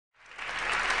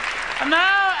And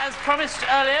now, as promised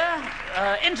earlier,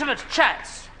 intimate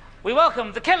chats. We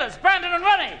welcome the Killers, Brandon and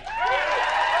Ronnie.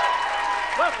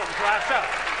 Welcome to our show.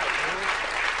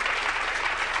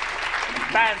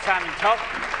 Band sounding top,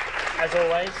 as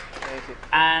always. Thank you.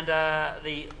 And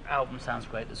the album sounds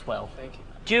great as well. Thank you.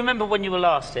 Do you remember when you were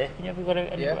last here? Can you ever got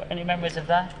any memories of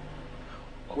that?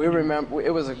 We remember.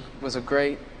 It was a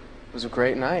great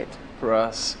night for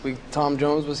us. Tom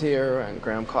Jones was here and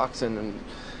Graham Coxon, and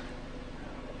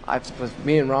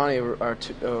me and Ronnie are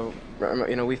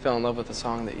we fell in love with the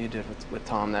song that you did with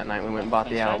Tom that night. We went and bought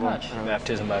the album.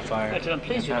 Baptism by Fire. I'm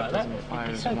pleased you like that. Baptism by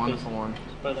Fire is so a wonderful one.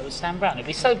 Well, that was Stan Brown. He'd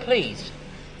be so pleased.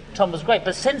 Tom was great,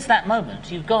 but since that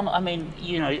moment, you've gone. I mean,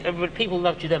 people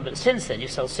loved you then, but since then,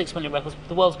 you've sold 6 million records.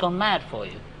 The world's gone mad for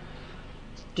you.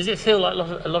 Does it feel like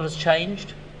a lot has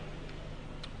changed?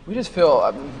 We just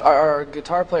feel our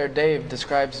guitar player Dave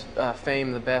describes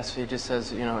fame the best. He just says,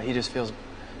 he just feels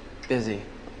busy.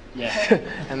 Yeah.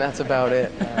 And that's about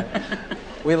it.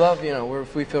 We love,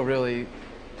 we feel really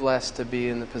blessed to be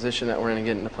in the position that we're in and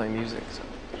getting to play music.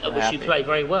 So which you play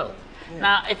very well. Yeah.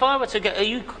 Now, if I were to go, are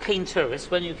you keen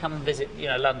tourists when you come and visit,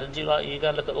 London? Do you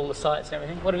go look at all the sites and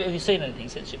everything? Have you seen anything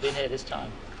since you've been here this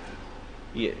time?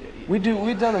 Yeah, we've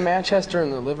done the Manchester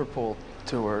and the Liverpool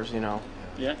tours. Yeah.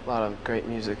 A lot of great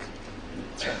music.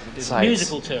 Sites.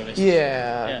 Musical tourists.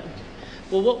 Yeah.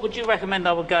 Well, what would you recommend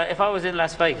I would go if I was in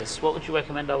Las Vegas? What would you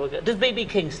recommend I would go? Does B.B.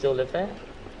 King still live there?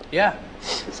 Yeah.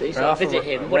 See, so I'll visit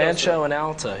him. What Rancho and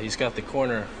Alta. He's got the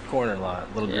corner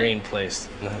lot, little green place.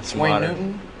 It's Wayne modern.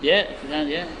 Newton.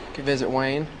 Yeah. You could visit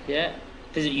Wayne. Yeah.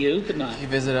 Visit you, couldn't I? You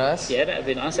visit us. Yeah, that'd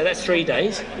be nice. So that's 3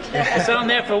 days. So I'm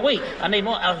there for a week. I need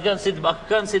more. I could go and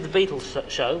see the Beatles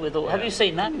show with all. Yeah. Have you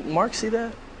seen that? Mark see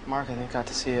that? Mark, I think, got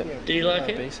to see it. Yeah. Did you like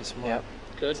it? Basis, yep.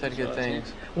 Good. Said good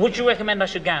things. Would you recommend I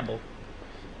should gamble?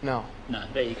 No. No.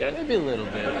 There you go. Maybe a little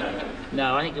bit.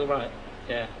 No, I think you're right.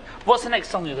 Yeah. What's the next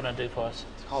song you're going to do for us?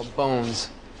 It's called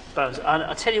Bones. Bones.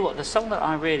 I'll tell you what. The song that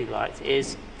I really liked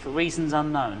is For Reasons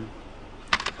Unknown.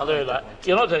 I really like.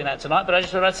 You're not doing that tonight, but I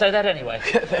just thought I'd say that anyway.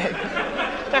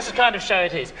 That's the kind of show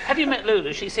it is. Have you met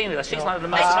Lulu? She's seen with us. She's one of the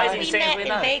most amazing singers we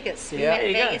know. We met in Vegas. Yeah. We met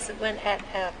in Vegas.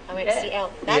 I went to see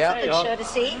Elton. That's a good show to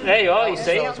see. There you are, you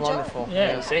see. That was wonderful.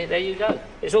 Yeah, see, there you go.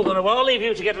 It's all going to... Well, I'll leave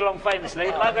you to get along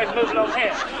famously. I'm going to move along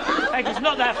here. It's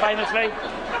not that famously.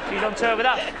 She's on tour with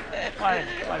us.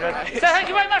 So thank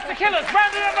you very much, the Killers,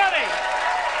 Brandon and Ronnie.